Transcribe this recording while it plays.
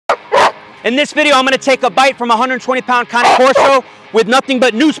In this video, I'm gonna take a bite from a 120-pound kind of Corso with nothing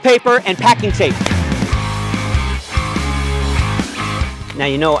but newspaper and packing tape. Now,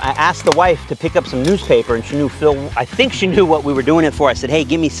 you know, I asked the wife to pick up some newspaper and she knew, I think she knew what we were doing it for. I said, hey,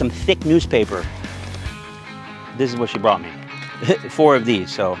 give me some thick newspaper. This is what she brought me, 4 of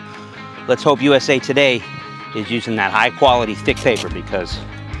these. So let's hope USA Today is using that high quality thick paper because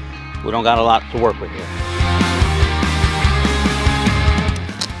we don't got a lot to work with here.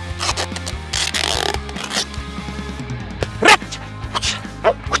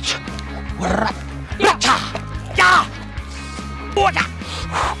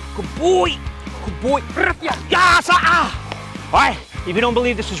 Good boy, good boy. All right, if you don't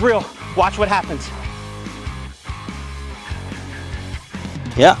believe this is real, watch what happens.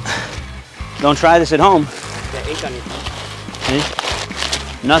 Yeah, don't try this at home.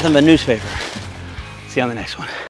 See? Nothing but newspaper. See you on the next one.